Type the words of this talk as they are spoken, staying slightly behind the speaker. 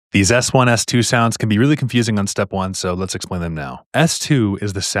These S1, S2 sounds can be really confusing on step 1, so let's explain them now. S2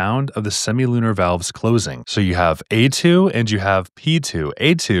 is the sound of the semilunar valves closing. So you have A2 and you have P2.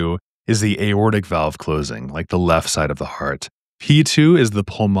 A2 is the aortic valve closing, like the left side of the heart. P2 is the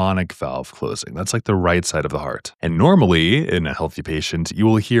pulmonic valve closing. That's like the right side of the heart. And normally, in a healthy patient, you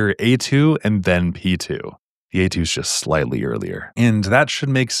will hear A2 and then P2. The A2 is just slightly earlier. And that should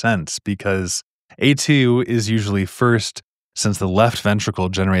make sense because A2 is usually first, since the left ventricle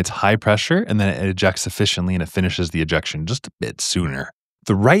generates high pressure and then it ejects efficiently and it finishes the ejection just a bit sooner.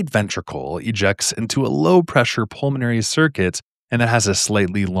 The right ventricle ejects into a low pressure pulmonary circuit and it has a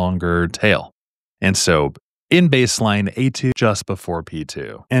slightly longer tail. And so in baseline, A2 just before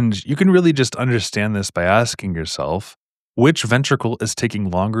P2. And you can really just understand this by asking yourself, which ventricle is taking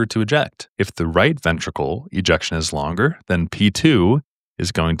longer to eject? If the right ventricle ejection is longer, then P2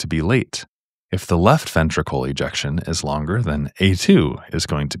 is going to be late. If the left ventricle ejection is longer, then A2 is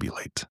going to be late.